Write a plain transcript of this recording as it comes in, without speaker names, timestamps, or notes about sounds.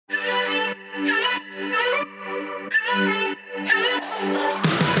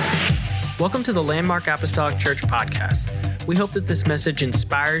Welcome to the Landmark Apostolic Church podcast. We hope that this message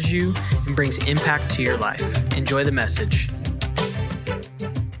inspires you and brings impact to your life. Enjoy the message.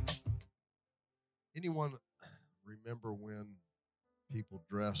 Anyone remember when people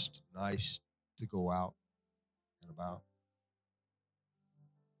dressed nice to go out and about?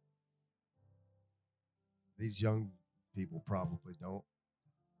 These young people probably don't.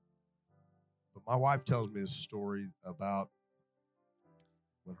 But my wife tells me a story about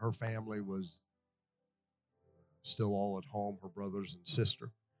when her family was still all at home, her brothers and sister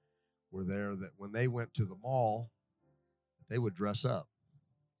were there, that when they went to the mall, they would dress up.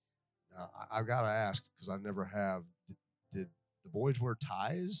 Now, I've got to ask, because I never have, did the boys wear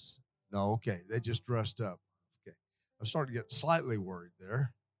ties? No, okay, they just dressed up. Okay, I'm starting to get slightly worried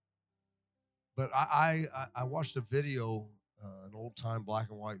there. But I watched a video, an old-time black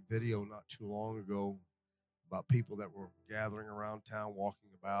and white video not too long ago about people that were gathering around town, walking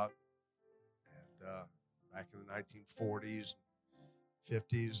about, and back in the 1940s,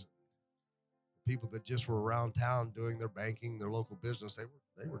 50s, people that just were around town doing their banking, their local business,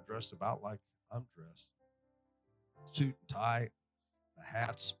 they were dressed about like I'm dressed. Suit and tie, the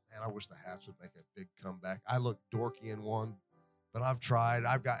hats. Man, I wish the hats would make a big comeback. I look dorky in one, but I've tried.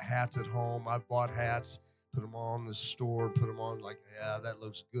 I've got hats at home. I've bought hats, put them on in the store, put them on like, yeah, that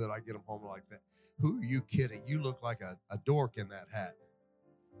looks good. I get them home like that. Who are you kidding? You look like a dork in that hat.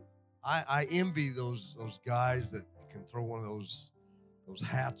 I envy those guys that can throw one of those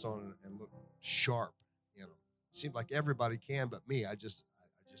hats on and look sharp. You know, it seems like everybody can, but me, I just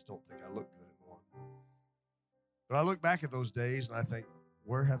don't think I look good in one. But I look back at those days and I think,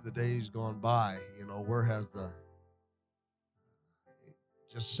 where have the days gone by? You know, where has the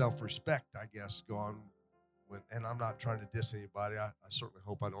just self-respect, I guess, gone? And I'm not trying to diss anybody. I certainly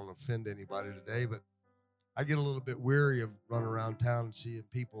hope I don't offend anybody today, but I get a little bit weary of running around town and seeing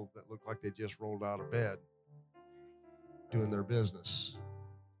people that look like they just rolled out of bed doing their business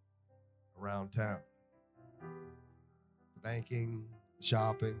around town. The banking, the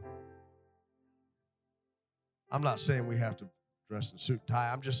shopping. I'm not saying we have to dress in suit and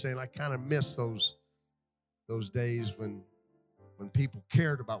tie. I'm just saying I kind of miss those days when people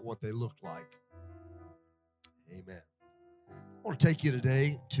cared about what they looked like. Amen. I want to take you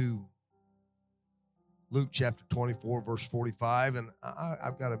today to Luke chapter 24, verse 45, and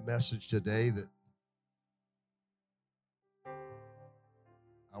I've got a message today that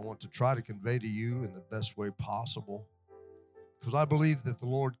I want to try to convey to you in the best way possible, because I believe that the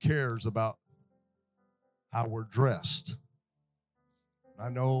Lord cares about how we're dressed. And I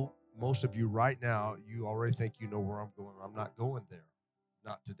know most of you right now, you already think you know where I'm going. I'm not going there.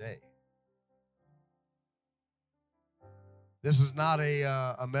 Not today. This is not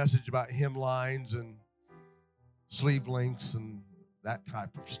a message about hemlines and sleeve lengths and that type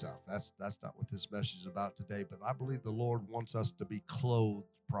of stuff. That's not what this message is about today. But I believe the Lord wants us to be clothed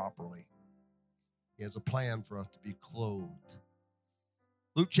properly. He has a plan for us to be clothed.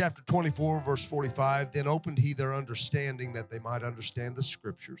 Luke chapter 24, verse 45, then opened he their understanding that they might understand the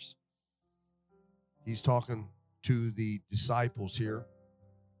scriptures. He's talking to the disciples here.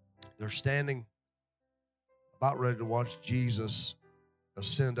 They're standing about ready to watch Jesus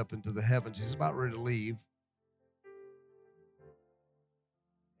ascend up into the heavens. He's about ready to leave.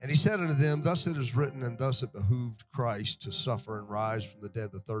 And he said unto them, thus it is written, and thus it behooved Christ to suffer and rise from the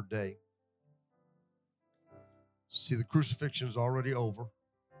dead the third day. See, the crucifixion is already over.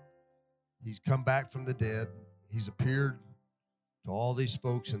 He's come back from the dead. He's appeared to all these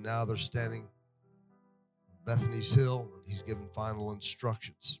folks, and now they're standing on Bethany's Hill, and he's given final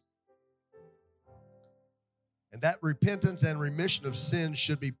instructions. And that repentance and remission of sins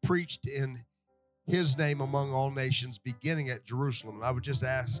should be preached in his name among all nations, beginning at Jerusalem. And I would just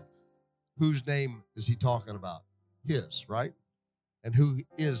ask, whose name is he talking about? His, right? And who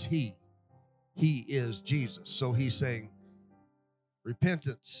is he? He is Jesus. So he's saying,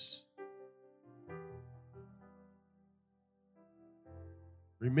 repentance,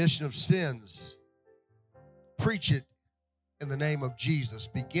 remission of sins, preach it in the name of Jesus,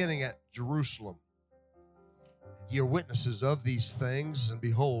 beginning at Jerusalem. Ye are witnesses of these things, and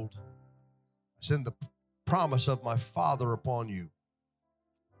behold, I send the promise of my Father upon you.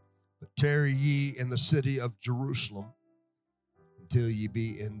 But tarry ye in the city of Jerusalem until ye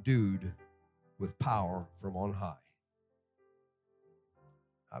be endued with power from on high.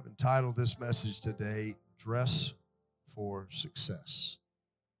 I've entitled this message today, Dress for Success.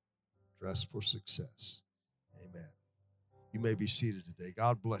 Dress for Success. Amen. You may be seated today.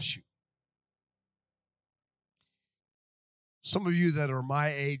 God bless you. Some of you that are my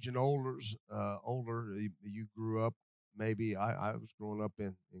age and older, you grew up maybe I was growing up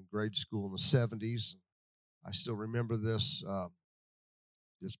in grade school in the 70s. I still remember this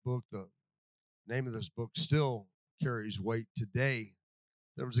book. The name of this book still carries weight today.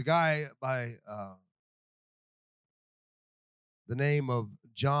 There was a guy by the name of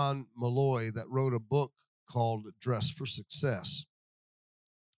John Malloy that wrote a book called Dress for Success.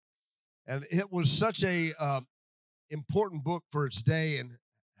 And it was such a important book for its day and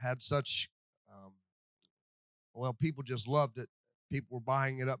had such, people just loved it. People were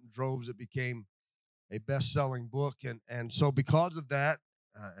buying it up in droves. It became a best-selling book. And so because of that,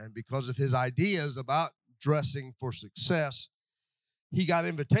 and because of his ideas about dressing for success, he got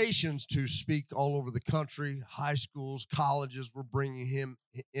invitations to speak all over the country. High schools, colleges were bringing him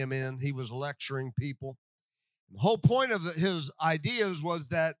in. He was lecturing people. The whole point of his ideas was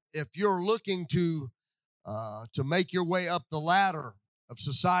that if you're looking to make your way up the ladder of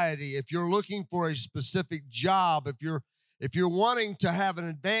society, if you're looking for a specific job, if you're wanting to have an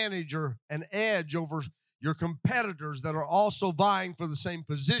advantage or an edge over your competitors that are also vying for the same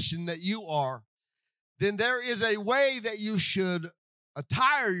position that you are, then there is a way that you should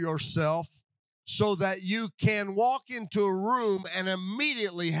attire yourself so that you can walk into a room and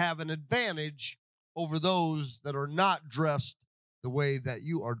immediately have an advantage over those that are not dressed the way that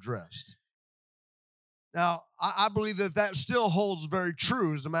you are dressed. Now, I believe that still holds very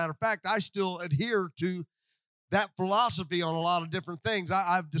true. As a matter of fact, I still adhere to that philosophy on a lot of different things.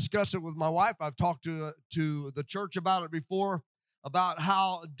 I've discussed it with my wife. I've talked to the church about it before, about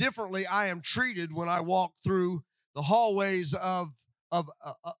how differently I am treated when I walk through the hallways of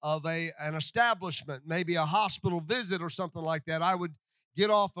an establishment, maybe a hospital visit or something like that. I would get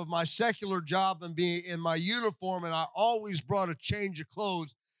off of my secular job and be in my uniform, and I always brought a change of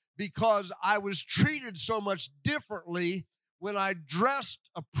clothes because I was treated so much differently when I dressed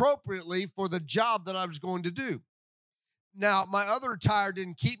appropriately for the job that I was going to do. Now, my other attire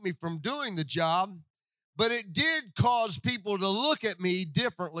didn't keep me from doing the job, but it did cause people to look at me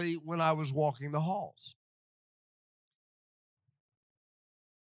differently when I was walking the halls.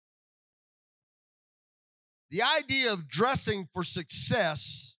 The idea of dressing for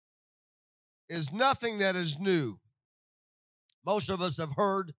success is nothing that is new. Most of us have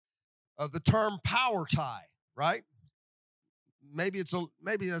heard of the term power tie, right? Maybe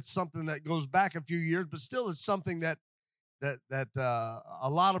that's something that goes back a few years, but still it's something that a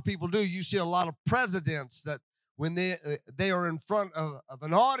lot of people do. You see a lot of presidents that when they are in front of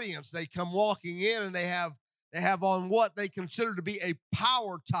an audience, they come walking in and they have on what they consider to be a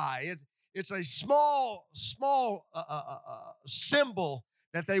power tie. It's a small symbol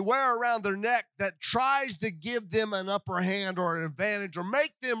that they wear around their neck that tries to give them an upper hand or an advantage or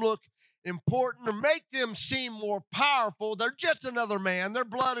make them look important or make them seem more powerful. They're just another man. Their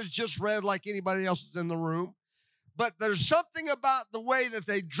blood is just red like anybody else's in the room. But there's something about the way that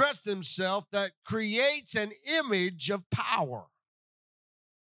they dress themselves that creates an image of power.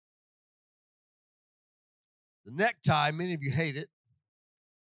 The necktie, many of you hate it.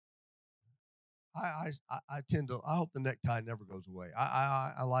 I hope the necktie never goes away.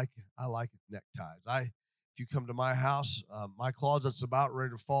 I like neckties. If you come to my house, my closet's about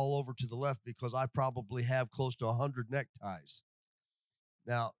ready to fall over to the left because I probably have close to 100 neckties.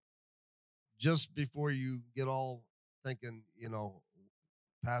 Now, just before you get all thinking,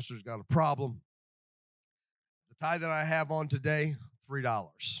 pastor's got a problem, the tie that I have on today, $3.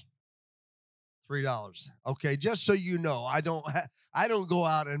 $3. Okay, just so you know, I don't go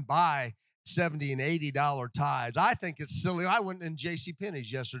out and buy $70 and $80 ties. I think it's silly. I went in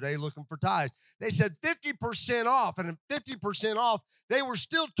JCPenney's yesterday looking for ties. They said 50% off, and at 50% off, they were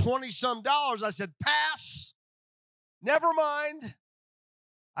still $20-some. I said, pass. Never mind.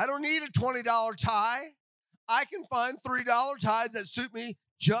 I don't need a $20 tie. I can find $3 ties that suit me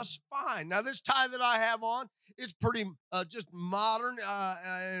just fine. Now, this tie that I have on is pretty just modern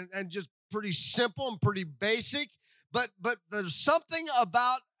and just pretty simple and pretty basic. But there's something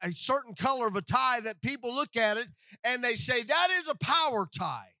about a certain color of a tie that people look at it and they say, that is a power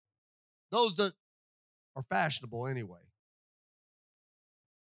tie. Those that are fashionable anyway.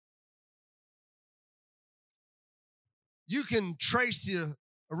 You can trace the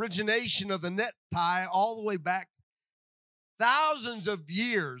origination of the necktie all the way back thousands of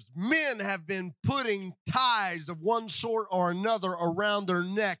years. Men have been putting ties of one sort or another around their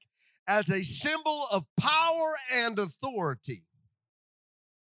neck as a symbol of power and authority.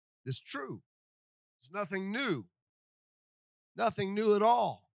 It's true. It's nothing new. Nothing new at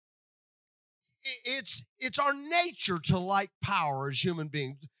all. It's our nature to like power as human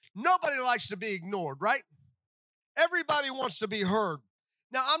beings. Nobody likes to be ignored, right? Everybody wants to be heard.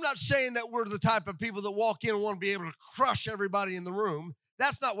 Now, I'm not saying that we're the type of people that walk in and want to be able to crush everybody in the room.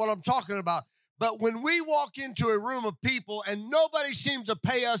 That's not what I'm talking about. But when we walk into a room of people and nobody seems to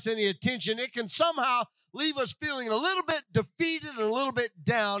pay us any attention, it can somehow leave us feeling a little bit defeated and a little bit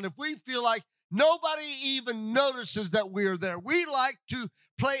down if we feel like nobody even notices that we're there. We like to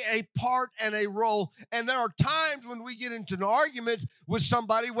play a part and a role. And there are times when we get into an argument with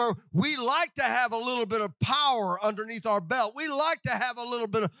somebody where we like to have a little bit of power underneath our belt. We like to have a little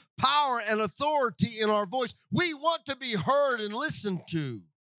bit of power and authority in our voice. We want to be heard and listened to.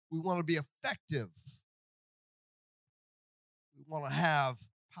 We want to be effective. We want to have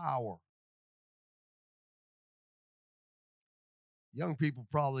power. Young people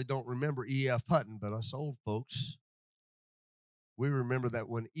probably don't remember E.F. Hutton, but us old folks, we remember that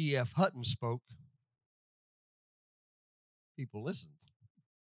when E.F. Hutton spoke, people listened.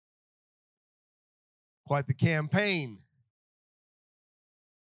 Quite the campaign.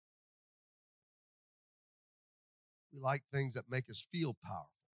 We like things that make us feel powerful.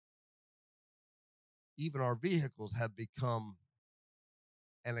 Even our vehicles have become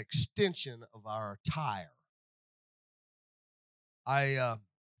an extension of our attire.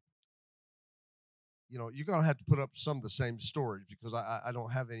 You're going to have to put up some of the same stories because I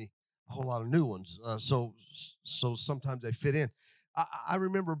don't have a whole lot of new ones. So sometimes they fit in. I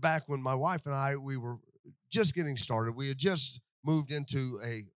remember back when my wife and we were just getting started. We had just moved into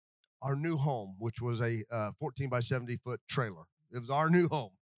our new home, which was a 14 by 70 foot trailer. It was our new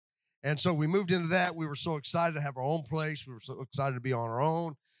home. And so we moved into that. We were so excited to have our own place. We were so excited to be on our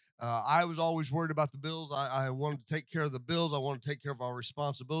own. I was always worried about the bills. I wanted to take care of the bills. I wanted to take care of our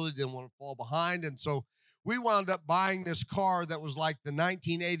responsibility. Didn't want to fall behind. And so we wound up buying this car that was like the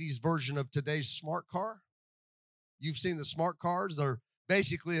 1980s version of today's smart car. You've seen the smart cars. They're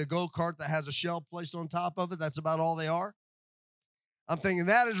basically a go-kart that has a shell placed on top of it. That's about all they are. I'm thinking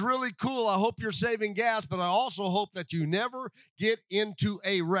that is really cool. I hope you're saving gas, but I also hope that you never get into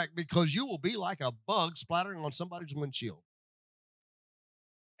a wreck because you will be like a bug splattering on somebody's windshield.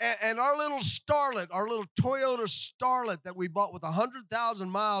 And our little Starlet, our little Toyota Starlet that we bought with 100,000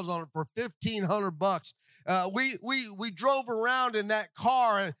 miles on it for $1,500, we drove around in that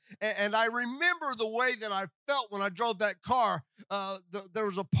car, and I remember the way that I felt when I drove that car. There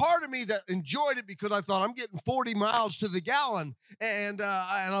was a part of me that enjoyed it because I thought I'm getting 40 miles to the gallon, and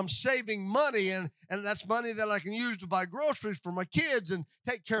I'm saving money, and that's money that I can use to buy groceries for my kids and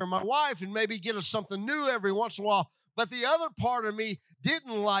take care of my wife and maybe get us something new every once in a while. But the other part of me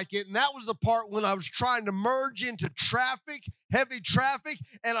didn't like it, and that was the part when I was trying to merge into traffic, heavy traffic,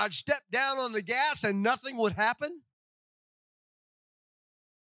 and I'd step down on the gas and nothing would happen.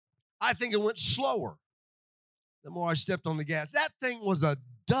 I think it went slower the more I stepped on the gas. That thing was a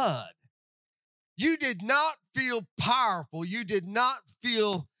dud. You did not feel powerful. You did not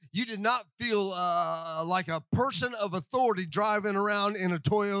feel like a person of authority driving around in a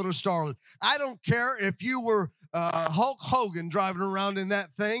Toyota Starlet. I don't care if you were Hulk Hogan driving around in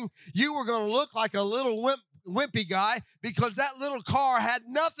that thing. You were going to look like a little wimpy guy because that little car had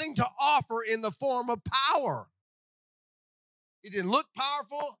nothing to offer in the form of power. It didn't look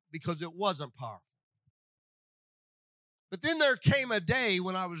powerful because it wasn't powerful. But then there came a day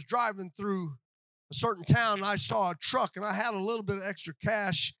when I was driving through a certain town and I saw a truck and I had a little bit of extra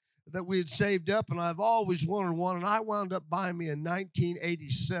cash that we had saved up, and I've always wanted one, and I wound up buying me a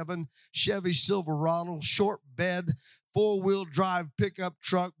 1987 Chevy Silverado, short bed, four-wheel drive pickup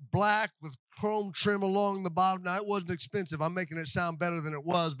truck, black with chrome trim along the bottom. Now, it wasn't expensive. I'm making it sound better than it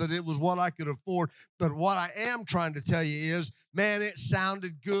was, but it was what I could afford. But what I am trying to tell you is, man, it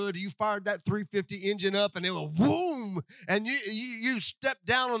sounded good. You fired that 350 engine up, and it was boom, and you stepped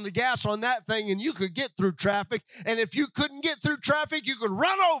down on the gas on that thing, and you could get through traffic. And if you couldn't get through traffic, you could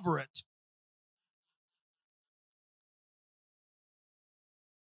run over it.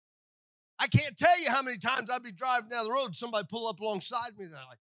 I can't tell you how many times I'd be driving down the road, somebody pull up alongside me, and they're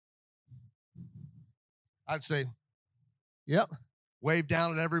like, I'd say, yep, wave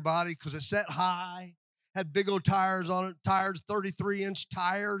down at everybody because it set high, had big old tires on it, 33-inch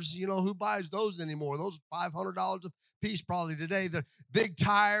tires. You know, who buys those anymore? Those $500 a piece probably today. The big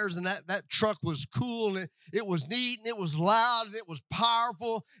tires, and that truck was cool, and it was neat, and it was loud, and it was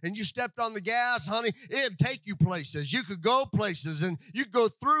powerful, and you stepped on the gas, honey, it'd take you places. You could go places, and you could go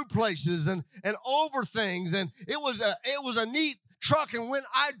through places and over things, and it was a neat truck. And when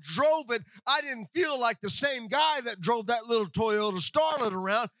I drove it, I didn't feel like the same guy that drove that little Toyota Starlet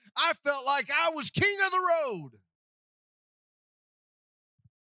around. I felt like I was king of the road.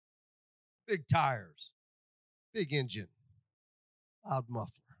 Big tires, big engine, loud muffler,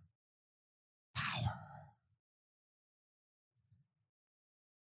 power.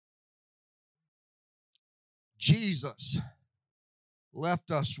 Jesus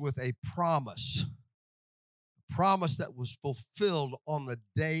left us with a promise that was fulfilled on the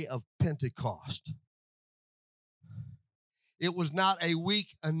day of Pentecost. It was not a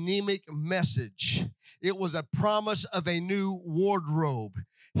weak, anemic message. It was a promise of a new wardrobe.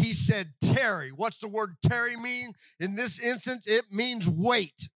 He said, tarry. What's the word tarry mean? In this instance, it means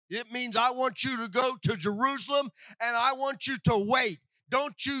wait. It means I want you to go to Jerusalem and I want you to wait.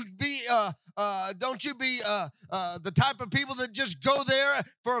 Don't you be the type of people that just go there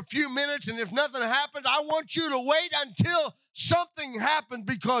for a few minutes and if nothing happens, I want you to wait until something happens,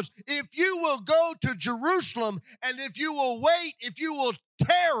 because if you will go to Jerusalem and if you will wait, if you will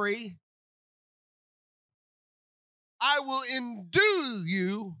tarry, I will endue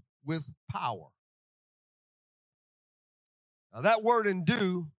you with power. Now that word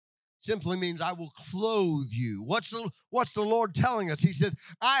endue simply means I will clothe you. What's the Lord telling us? He says,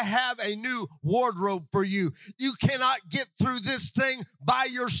 I have a new wardrobe for you. You cannot get through this thing by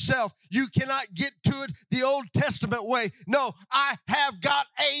yourself. You cannot get to it the Old Testament way. No, I have got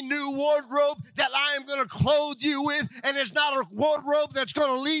a new wardrobe that I am going to clothe you with, and it's not a wardrobe that's going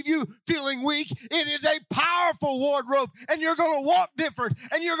to leave you feeling weak. It is a powerful wardrobe, and you're going to walk different,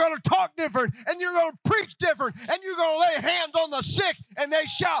 and you're going to talk different, and you're going to preach different, and you're going to lay hands on the sick, and they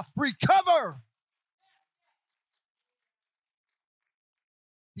shall recover.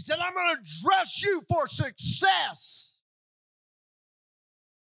 He said, I'm going to dress you for success.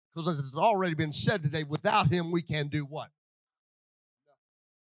 Because as it's already been said today, without him, we can do what?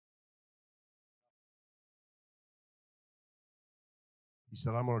 He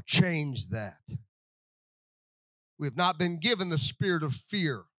said, I'm going to change that. We have not been given the spirit of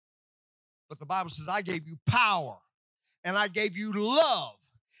fear. But the Bible says, I gave you power, and I gave you love,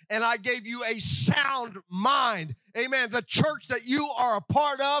 and I gave you a sound mind. Amen. The church that you are a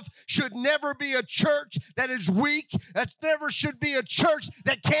part of should never be a church that is weak. That never should be a church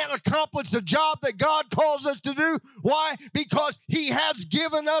that can't accomplish the job that God calls us to do. Why? Because he has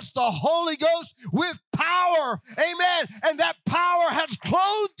given us the Holy Ghost with power. Amen. And that power has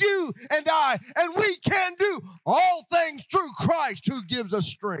clothed you and I. And we can do all things through Christ who gives us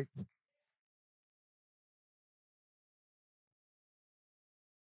strength.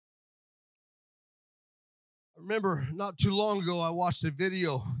 Remember, not too long ago, I watched a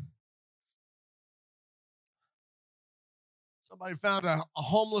video. Somebody found a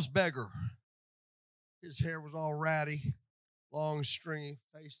homeless beggar. His hair was all ratty, long, stringy.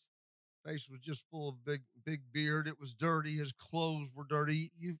 Face was just full of big beard. It was dirty. His clothes were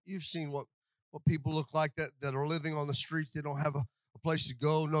dirty. You've seen what people look like that are living on the streets. They don't have a place to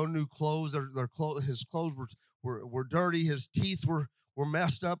go. No new clothes. His clothes were dirty. His teeth were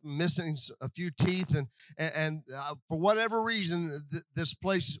messed up and missing a few teeth, and for whatever reason, this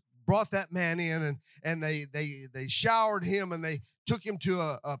place brought that man in, and they showered him, and they took him to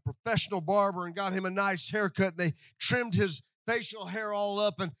a professional barber and got him a nice haircut. They trimmed his facial hair all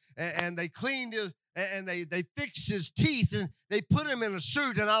up, and they cleaned it, and they fixed his teeth, and they put him in a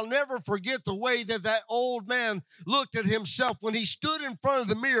suit. And I'll never forget the way that old man looked at himself when he stood in front of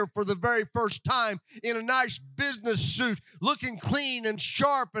the mirror for the very first time in a nice business suit, looking clean and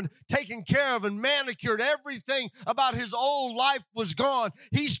sharp and taken care of and manicured. Everything about his old life was gone.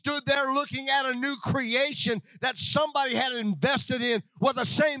 He stood there looking at a new creation that somebody had invested in. Well, the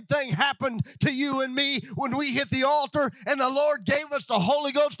same thing happened to you and me when we hit the altar and the Lord gave us the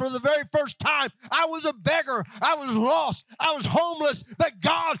Holy Ghost for the very first time. I was a beggar. I was lost. I was homeless, but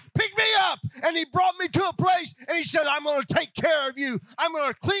God picked me up and he brought me to a place and he said, I'm going to take care of you. I'm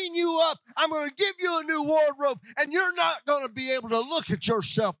going to clean you up. I'm going to give you a new wardrobe, and you're not going to be able to look at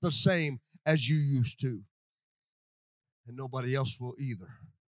yourself the same as you used to. And nobody else will either.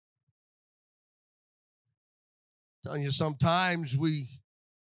 I'm telling you, sometimes we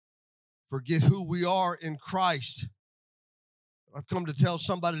forget who we are in Christ. I've come to tell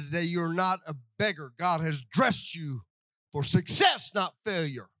somebody today, you're not a beggar. God has dressed you for success, not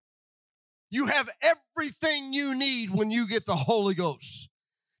failure. You have everything you need when you get the Holy Ghost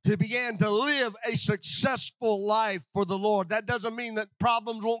to begin to live a successful life for the Lord. That doesn't mean that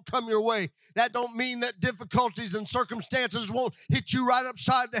problems won't come your way. That don't mean that difficulties and circumstances won't hit you right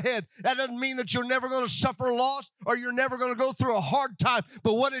upside the head. That doesn't mean that you're never going to suffer loss or you're never going to go through a hard time.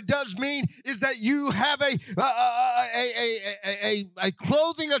 But what it does mean is that you have a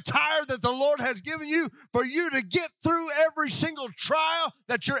clothing attire that the Lord has given you for you to get through every single trial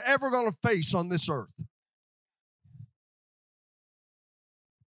that you're ever going to face on this earth.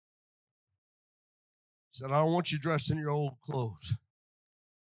 He said, I don't want you dressed in your old clothes.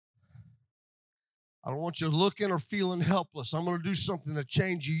 I don't want you looking or feeling helpless. I'm going to do something to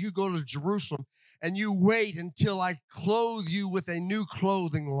change you. You go to Jerusalem and you wait until I clothe you with a new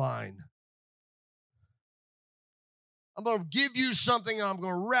clothing line. I'm going to give you something and I'm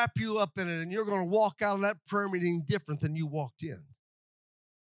going to wrap you up in it, and you're going to walk out of that prayer meeting different than you walked in.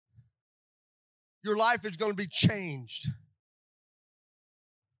 Your life is going to be changed.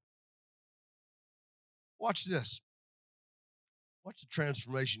 Watch this. Watch the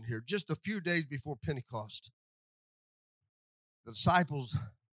transformation here. Just a few days before Pentecost, the disciples,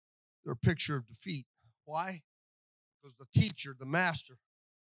 they're a picture of defeat. Why? Because the teacher, the master,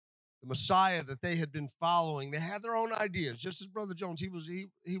 the Messiah that they had been following, they had their own ideas. Just as Brother Jones, he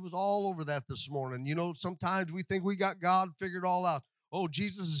was all over that this morning. You know, sometimes we think we got God figured all out. Oh,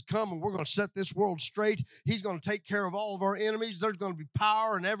 Jesus is coming. We're going to set this world straight. He's going to take care of all of our enemies. There's going to be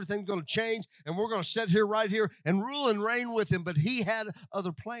power and everything's going to change. And we're going to sit here right here and rule and reign with him. But he had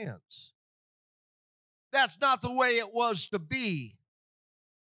other plans. That's not the way it was to be.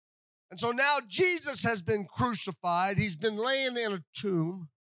 And so now Jesus has been crucified. He's been laying in a tomb.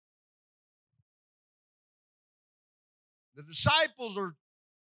 The disciples are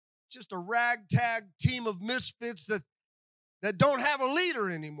just a ragtag team of misfits that don't have a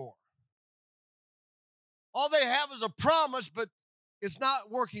leader anymore. All they have is a promise, but it's not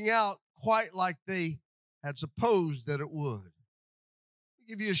working out quite like they had supposed that it would. I'll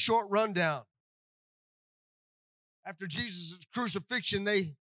give you a short rundown. After Jesus' crucifixion,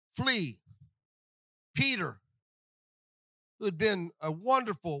 they flee. Peter, who had been a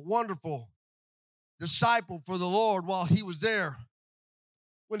wonderful, wonderful disciple for the Lord while he was there,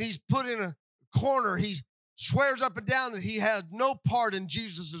 when he's put in a corner, he swears up and down that he had no part in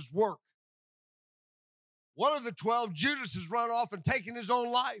Jesus' work. One of the 12, Judas, has run off and taken his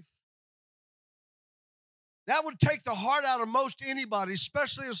own life. That would take the heart out of most anybody,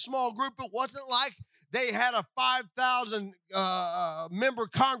 especially a small group. It wasn't like they had a 5,000 member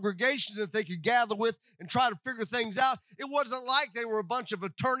congregation that they could gather with and try to figure things out. It wasn't like they were a bunch of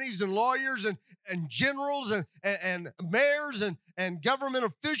attorneys and lawyers and generals and mayors and government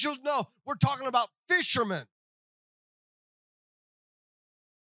officials. No, we're talking about fishermen.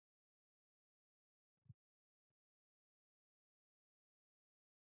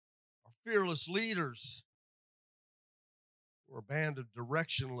 Our fearless leaders were a band of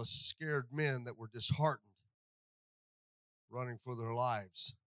directionless, scared men that were disheartened, running for their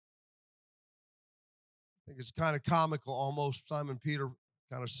lives. I think it's kind of comical almost. Simon Peter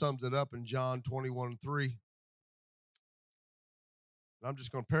kind of sums it up in John 21:3. And I'm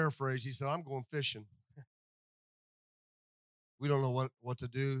just going to paraphrase. He said, I'm going fishing. We don't know what to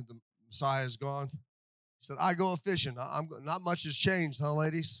do. The Messiah is gone. He said, I go fishing. Not much has changed, huh,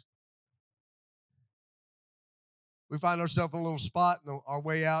 ladies? We find ourselves in a little spot, and our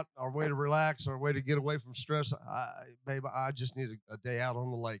way out, our way to relax, our way to get away from stress. Babe, I just need a day out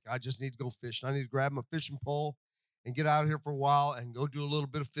on the lake. I just need to go fishing. I need to grab my fishing pole and get out of here for a while and go do a little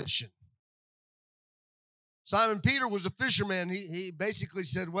bit of fishing. Simon Peter was a fisherman. He basically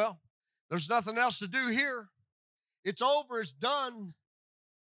said, well, there's nothing else to do here. It's over. It's done.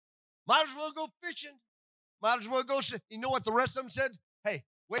 Might as well go fishing. Might as well go. You know what the rest of them said? Hey,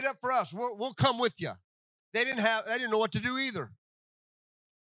 wait up for us. We'll come with you. They didn't know what to do either.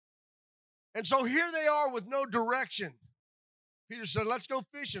 And so here they are with no direction. Peter said, let's go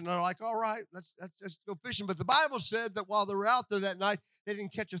fishing. And they're like, all right, let's go fishing. But the Bible said that while they were out there that night, they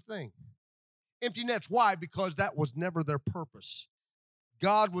didn't catch a thing. Empty nets. Why? Because that was never their purpose.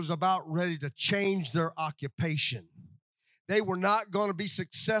 God was about ready to change their occupation. They were not going to be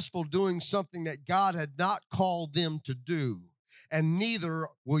successful doing something that God had not called them to do. And neither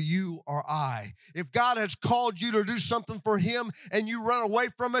will you or I. If God has called you to do something for him and you run away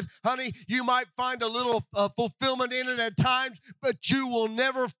from it, honey, you might find a little fulfillment in it at times, but you will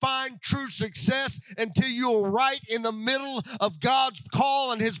never find true success until you are right in the middle of God's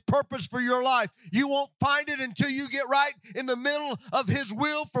call and his purpose for your life. You won't find it until you get right in the middle of his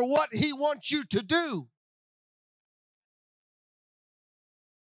will for what he wants you to do.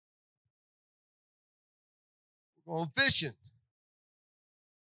 We're going fishing.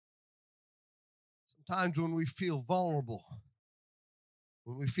 Times when we feel vulnerable,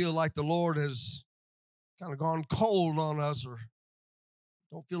 when we feel like the Lord has kind of gone cold on us or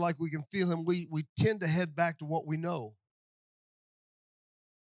don't feel like we can feel him, we tend to head back to what we know.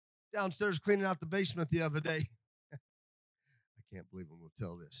 Downstairs cleaning out the basement the other day. I can't believe I'm going to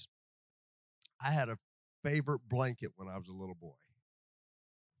tell this. I had a favorite blanket when I was a little boy.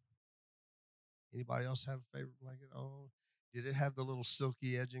 Anybody else have a favorite blanket? Oh, did it have the little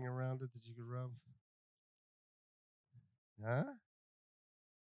silky edging around it that you could rub? Huh?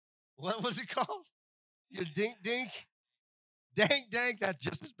 What was it called? You dink dink. Dank dank, that's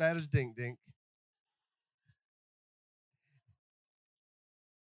just as bad as dink dink.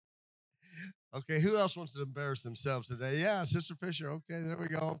 Okay, who else wants to embarrass themselves today? Yeah, Sister Fisher. Okay, there we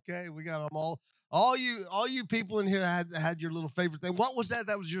go. Okay, we got them all. All you people in here had your little favorite thing. What was that?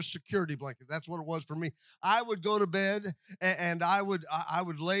 That was your security blanket. That's what it was for me. I would go to bed and I would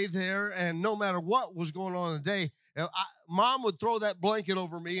lay there, and no matter what was going on in the day, Mom would throw that blanket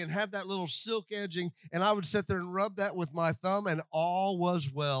over me and have that little silk edging, and I would sit there and rub that with my thumb, and all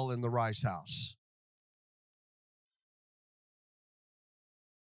was well in the Rice house.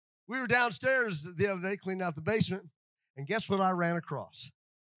 We were downstairs the other day cleaning out the basement, and guess what I ran across?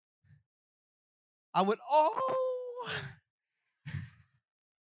 I went, oh,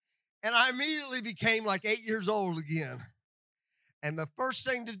 and I immediately became like 8 years old again. And the first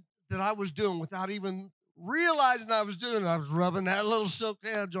thing that I was doing, without even realizing I was doing it, I was rubbing that little silk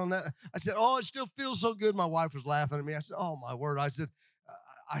edge on that. I said, oh, it still feels so good. My wife was laughing at me. I said, oh, my word. I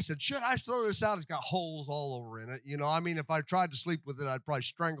said, should I throw this out? It's got holes all over in it. You know, I mean, if I tried to sleep with it, I'd probably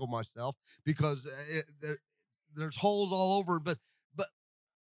strangle myself because there's holes all over it. But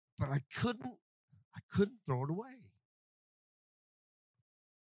I couldn't throw it away.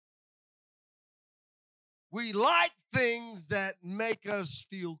 We like things that make us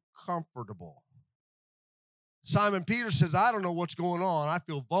feel comfortable. Simon Peter says, I don't know what's going on. I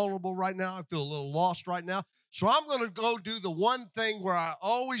feel vulnerable right now. I feel a little lost right now. So I'm going to go do the one thing where I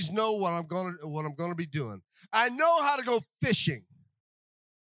always know what I'm going to be doing. I know how to go fishing,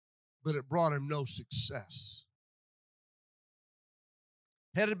 but it brought him no success.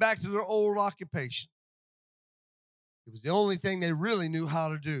 Headed back to their old occupation. It was the only thing they really knew how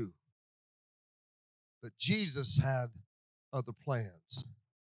to do. But Jesus had other plans.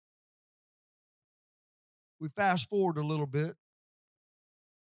 We fast forward a little bit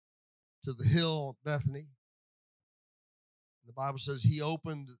to the hill of Bethany. The Bible says he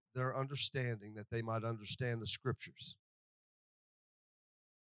opened their understanding that they might understand the scriptures.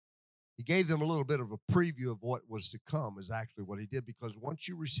 He gave them a little bit of a preview of what was to come is actually what he did, because once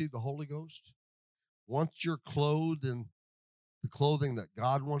you receive the Holy Ghost, once you're clothed in the clothing that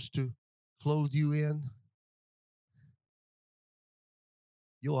God wants to clothe you in,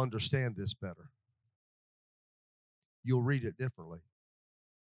 you'll understand this better. You'll read it differently.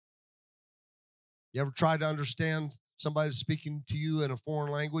 You ever try to understand somebody speaking to you in a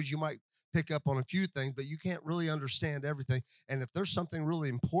foreign language? You might pick up on a few things, but you can't really understand everything. And if there's something really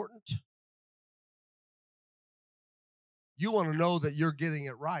important, you want to know that you're getting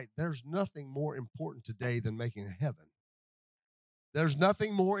it right. There's nothing more important today than making heaven. There's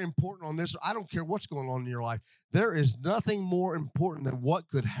nothing more important on this. I don't care what's going on in your life. There is nothing more important than what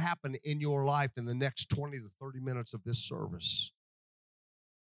could happen in your life in the next 20 to 30 minutes of this service.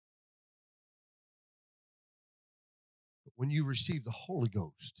 But when you receive the Holy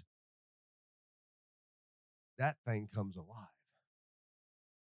Ghost, that thing comes alive.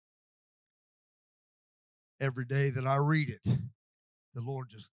 Every day that I read it, the Lord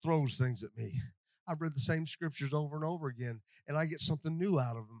just throws things at me. I've read the same scriptures over and over again, and I get something new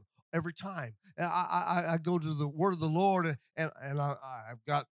out of them every time. And I go to the Word of the Lord, and I've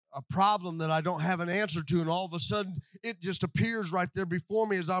got a problem that I don't have an answer to, and all of a sudden it just appears right there before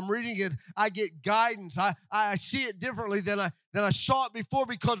me as I'm reading it. I get guidance. I see it differently than I saw it before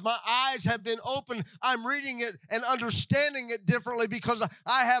because my eyes have been opened. I'm reading it and understanding it differently because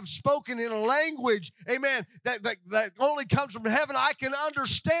I have spoken in a language, amen, that only comes from heaven. I can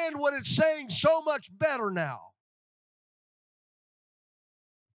understand what it's saying so much better now.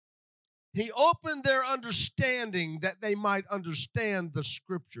 He opened their understanding that they might understand the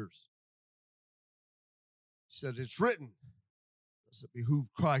scriptures. He said, it's written, does it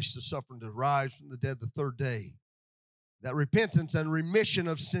behoove Christ to suffer and to rise from the dead the third day, that repentance and remission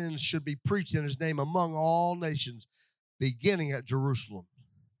of sins should be preached in his name among all nations, beginning at Jerusalem.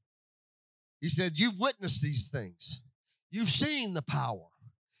 He said, you've witnessed these things. You've seen the power.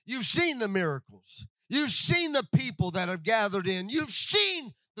 You've seen the miracles. You've seen the people that have gathered in. You've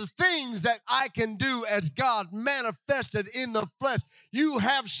seen the things that I can do as God manifested in the flesh. You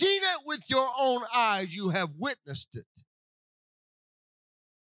have seen it with your own eyes. You have witnessed it.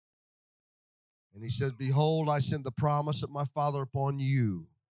 And he says, behold, I send the promise of my Father upon you.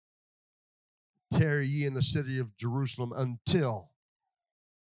 Tarry ye in the city of Jerusalem until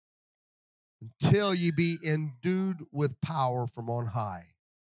ye be endued with power from on high.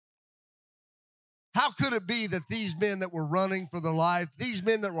 How could it be that these men that were running for their life, these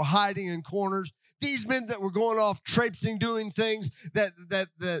men that were hiding in corners, These men that were going off traipsing, doing things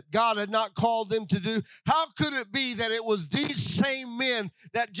that God had not called them to do. How could it be that it was these same men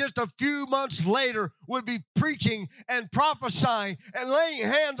that just a few months later would be preaching and prophesying and laying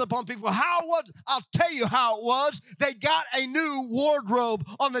hands upon people? I'll tell you how it was. They got a new wardrobe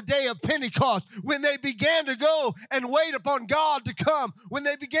on the day of Pentecost when they began to go and wait upon God to come, when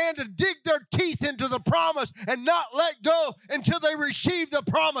they began to dig their teeth into the promise and not let go until they received the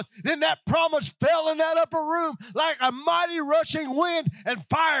promise. Then that promise fell in that upper room like a mighty rushing wind, and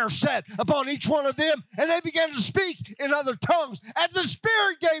fire set upon each one of them, and they began to speak in other tongues as the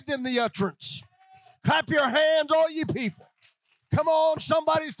Spirit gave them the utterance. Clap your hands, all you people. Come on,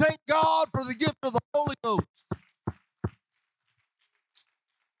 somebody thank God for the gift of the Holy Ghost.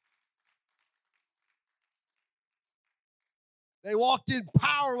 They walked in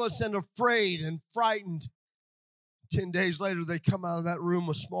powerless and afraid and frightened. 10 days later, they come out of that room,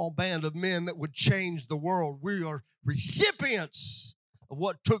 a small band of men that would change the world. We are recipients of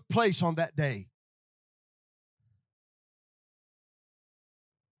what took place on that day.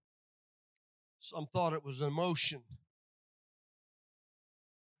 Some thought it was emotion.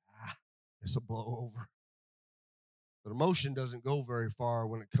 It's a blowover. But emotion doesn't go very far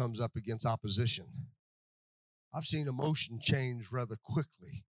when it comes up against opposition. I've seen emotion change rather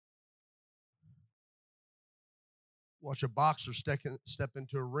quickly. Watch a boxer step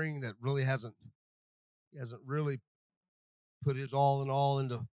into a ring that really hasn't really put his all in all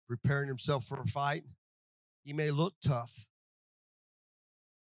into preparing himself for a fight. He may look tough,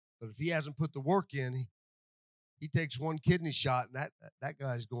 but if he hasn't put the work in, he takes one kidney shot and that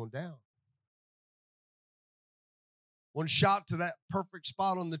guy's going down. One shot to that perfect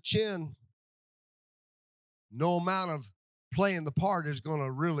spot on the chin, no amount of playing the part is going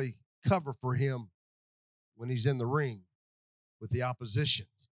to really cover for him when he's in the ring with the opposition.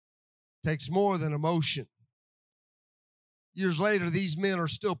 Takes more than emotion. Years later, these men are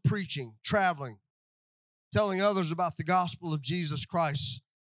still preaching, traveling, telling others about the gospel of Jesus Christ.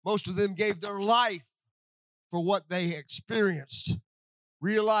 Most of them gave their life for what they experienced,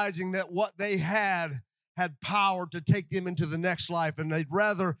 realizing that what they had power to take them into the next life, and they'd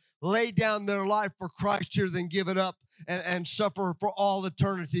rather lay down their life for Christ here than give it up and suffer for all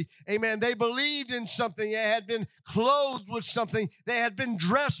eternity. Amen. They believed in something. They had been clothed with something. They had been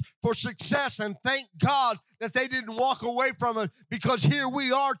dressed for success, and thank God that they didn't walk away from it, because here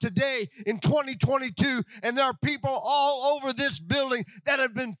we are today in 2022, and there are people all over this building that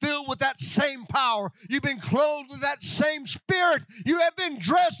have been filled with that same power. You've been clothed with that same spirit. You have been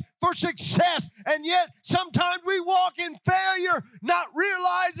dressed for success, and yet sometimes we walk in failure, not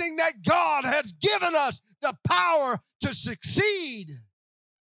realizing that God has given us the power to succeed.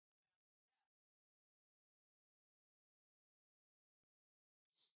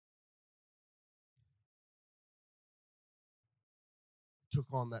 Took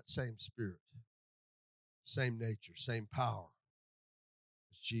on that same spirit, same nature, same power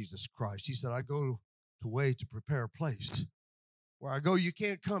as Jesus Christ. He said, I go to way to prepare a place. Where I go, you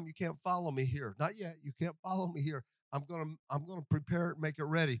can't come, you can't follow me here. Not yet, you can't follow me here. I'm gonna prepare it, make it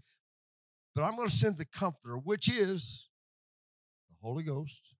ready. But I'm going to send the Comforter, which is the Holy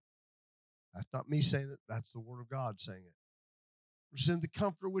Ghost. That's not me saying it. That's the Word of God saying it. We're send the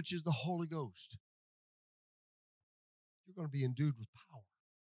Comforter, which is the Holy Ghost. You're going to be endued with power.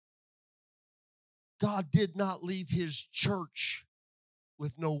 God did not leave His church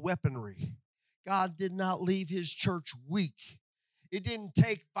with no weaponry. God did not leave His church weak. It didn't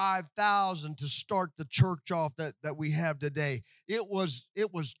take 5,000 to start the church off that we have today. It was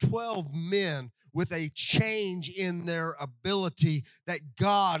 12 men with a change in their ability that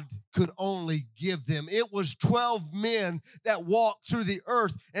God could only give them. It was 12 men that walked through the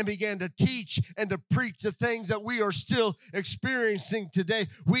earth and began to teach and to preach the things that we are still experiencing today.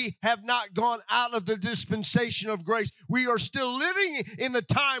 We have not gone out of the dispensation of grace. We are still living in the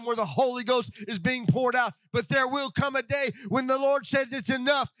time where the Holy Ghost is being poured out. But there will come a day when the Lord says it's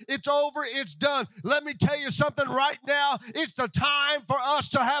enough, it's over, it's done. Let me tell you something right now. It's the time for us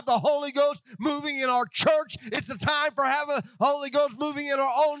to have the Holy Ghost moving in our church. It's the time for having the Holy Ghost moving in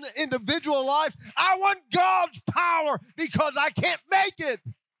our own individual life. I want God's power because I can't make it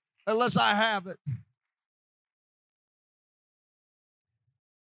unless I have it.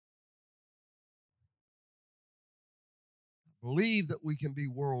 I believe that we can be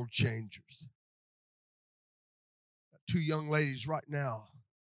world changers. Two young ladies right now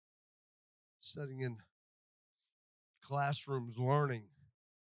sitting in classrooms learning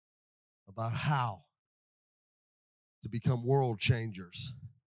about how to become world changers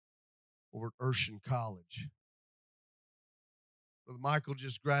over at Urshan College. Brother Michael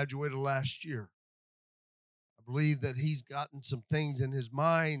just graduated last year. believe that he's gotten some things in his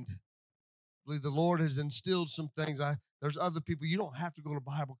mind. I believe the Lord has instilled some things. There's other people. You don't have to go to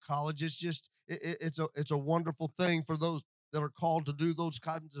Bible college. It's just it's a wonderful thing for those that are called to do those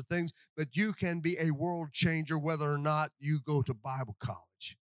kinds of things. But you can be a world changer whether or not you go to Bible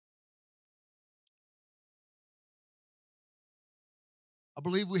college. I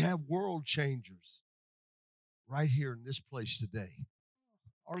believe we have world changers right here in this place today.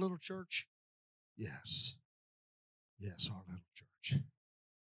 Our little church? Yes. Yes, our little church.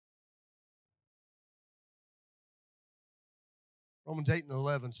 Romans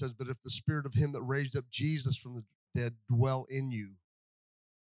 8:11 says, but if the spirit of him that raised up Jesus from the dead dwell in you,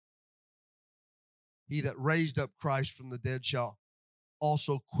 he that raised up Christ from the dead shall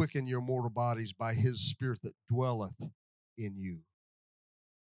also quicken your mortal bodies by his spirit that dwelleth in you.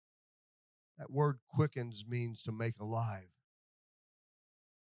 That word quickens means to make alive.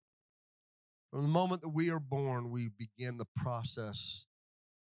 From the moment that we are born, we begin the process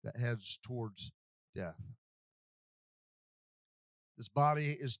that heads towards death. This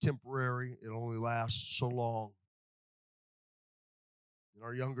body is temporary. It only lasts so long. In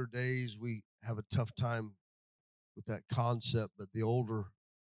our younger days, we have a tough time with that concept, but the older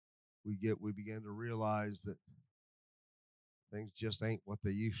we get, we begin to realize that things just ain't what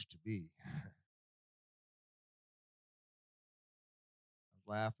they used to be. I was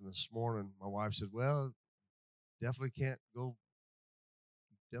laughing this morning. My wife said, well, definitely can't go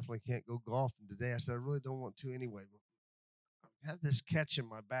golfing today. I said, I really don't want to anyway, but I had this catch in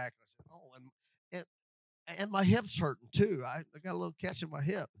my back. I said, oh, and my hip's hurting too. I got a little catch in my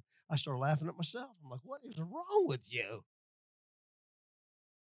hip. I started laughing at myself. I'm like, what is wrong with you?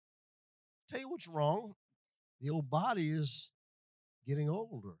 Tell you what's wrong. The old body is getting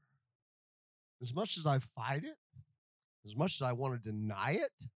older. As much as I fight it, as much as I want to deny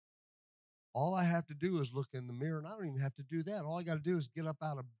it, all I have to do is look in the mirror, and I don't even have to do that. All I got to do is get up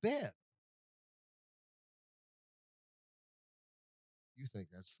out of bed. You think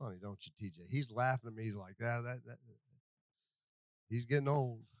that's funny, don't you, TJ? He's laughing at me. He's like, that. He's getting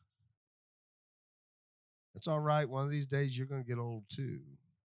old. It's all right. One of these days, you're going to get old too.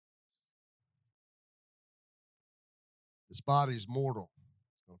 This body is mortal.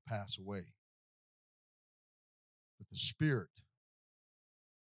 It's going to pass away. But the Spirit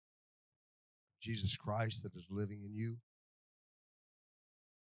of Jesus Christ that is living in you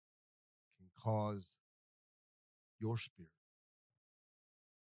can cause your spirit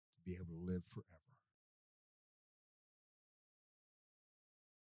to be able to live forever.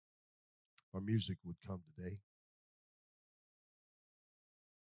 Our music would come today.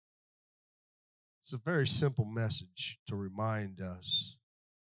 It's a very simple message to remind us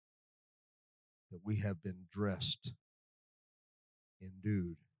that we have been dressed,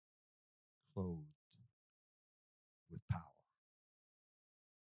 endued, clothed with power.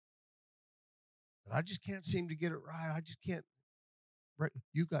 But I just can't seem to get it right. I just can't.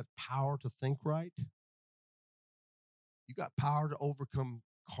 You got power to think right. You got power to overcome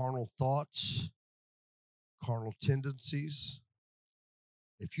carnal thoughts, carnal tendencies.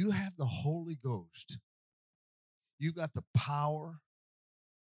 If you have the Holy Ghost, you got the power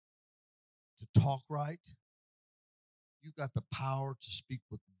to talk right. You got the power to speak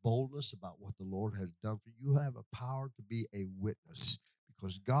with boldness about what the Lord has done for you. You have a power to be a witness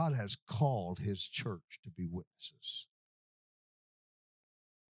because God has called his church to be witnesses.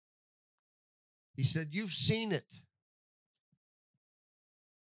 He said, you've seen it.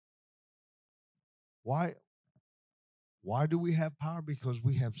 Why do we have power? Because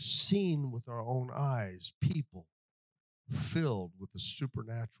we have seen with our own eyes people filled with the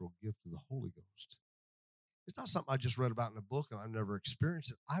supernatural gift of the Holy Ghost. It's not something I just read about in a book and I've never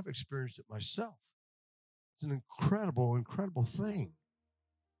experienced it. I've experienced it myself. It's an incredible, incredible thing.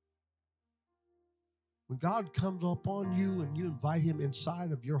 When God comes upon you and you invite him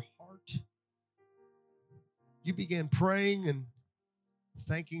inside of your heart, you begin praying and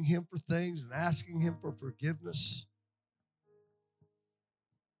thanking him for things and asking him for forgiveness.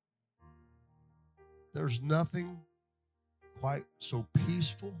 There's nothing quite so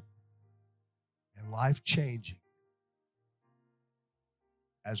peaceful and life-changing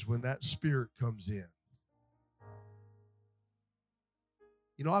as when that Spirit comes in.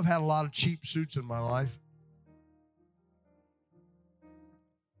 You know, I've had a lot of cheap suits in my life.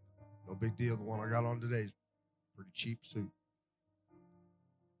 No big deal. The one I got on today is a pretty cheap suit.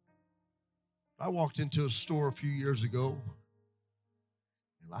 I walked into a store a few years ago,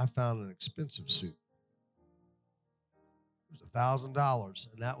 and I found an expensive suit. It was $1,000,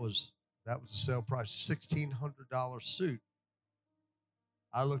 and that was the sale price, $1,600 suit.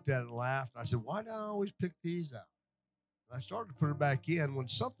 I looked at it and laughed. And I said, why do I always pick these out? And I started to put it back in when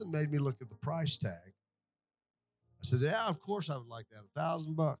something made me look at the price tag. I said, yeah, of course I would like that,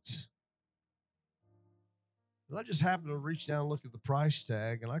 $1,000. And I just happened to reach down and look at the price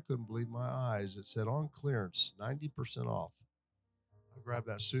tag, and I couldn't believe my eyes. It said on clearance, 90% off. I grabbed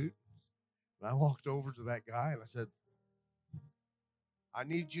that suit, and I walked over to that guy, and I said, I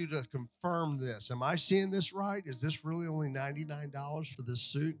need you to confirm this. Am I seeing this right? Is this really only $99 for this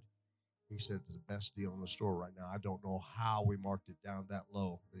suit? He said, it's the best deal in the store right now. I don't know how we marked it down that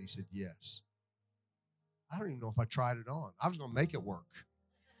low, but he said, yes. I don't even know if I tried it on. I was going to make it work.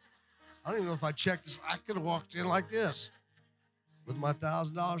 I don't even know if I checked this. I could have walked in like this with my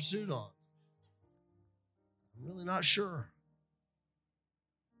 $1,000 suit on. I'm really not sure.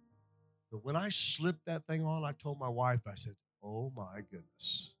 But when I slipped that thing on, I told my wife, I said, oh my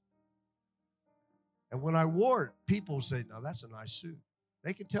goodness. And when I wore it, people say, now that's a nice suit.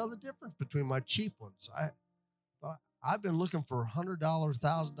 They can tell the difference between my cheap ones. I've been looking for $100,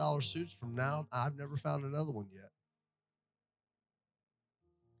 $1,000 suits from now. I've never found another one yet.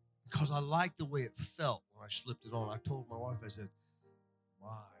 Because I liked the way it felt when I slipped it on. I told my wife, I said, my,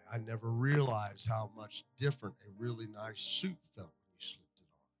 I never realized how much different a really nice suit felt when you slipped it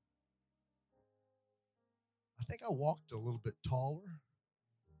on. I think I walked a little bit taller.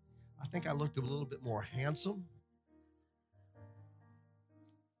 I think I looked a little bit more handsome.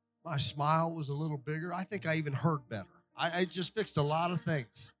 My smile was a little bigger. I think I even heard better. I just fixed a lot of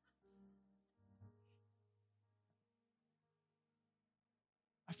things.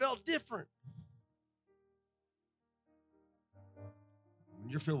 I felt different. When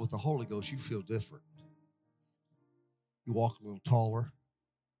you're filled with the Holy Ghost, you feel different. You walk a little taller.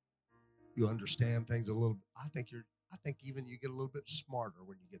 You understand things a little. I think even you get a little bit smarter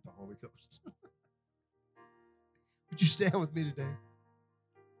when you get the Holy Ghost. Would you stand with me today?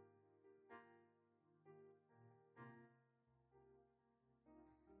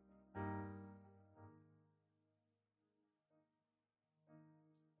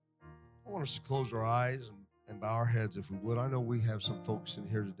 I want us to close our eyes and bow our heads if we would. I know we have some folks in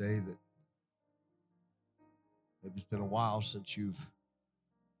here today that maybe it's been a while since you've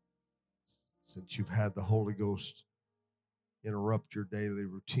had the Holy Ghost interrupt your daily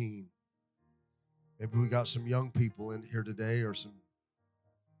routine. Maybe we got some young people in here today, or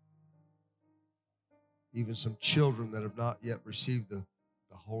even some children that have not yet received the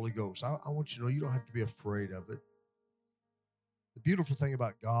Holy Ghost. I want you to know you don't have to be afraid of it. The beautiful thing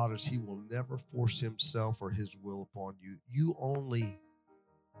about God is he will never force himself or his will upon you. You only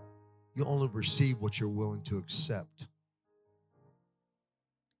receive what you're willing to accept.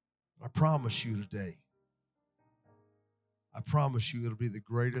 I promise you today, I promise you it'll be the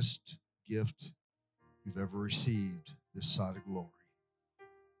greatest gift you've ever received this side of glory,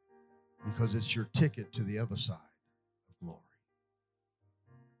 because it's your ticket to the other side of glory.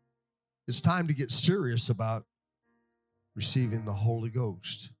 It's time to get serious about receiving the Holy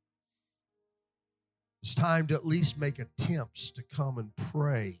Ghost. It's time to at least make attempts to come and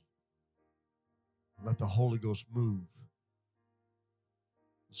pray and let the Holy Ghost move.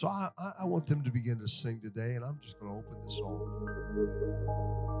 So I want them to begin to sing today, and I'm just going to open this altar.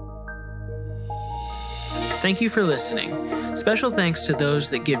 Thank you for listening. Special thanks to those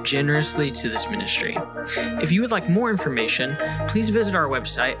that give generously to this ministry. If you would like more information, please visit our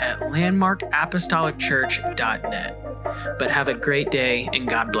website at landmarkapostolicchurch.net. But have a great day, and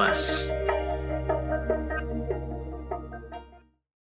God bless.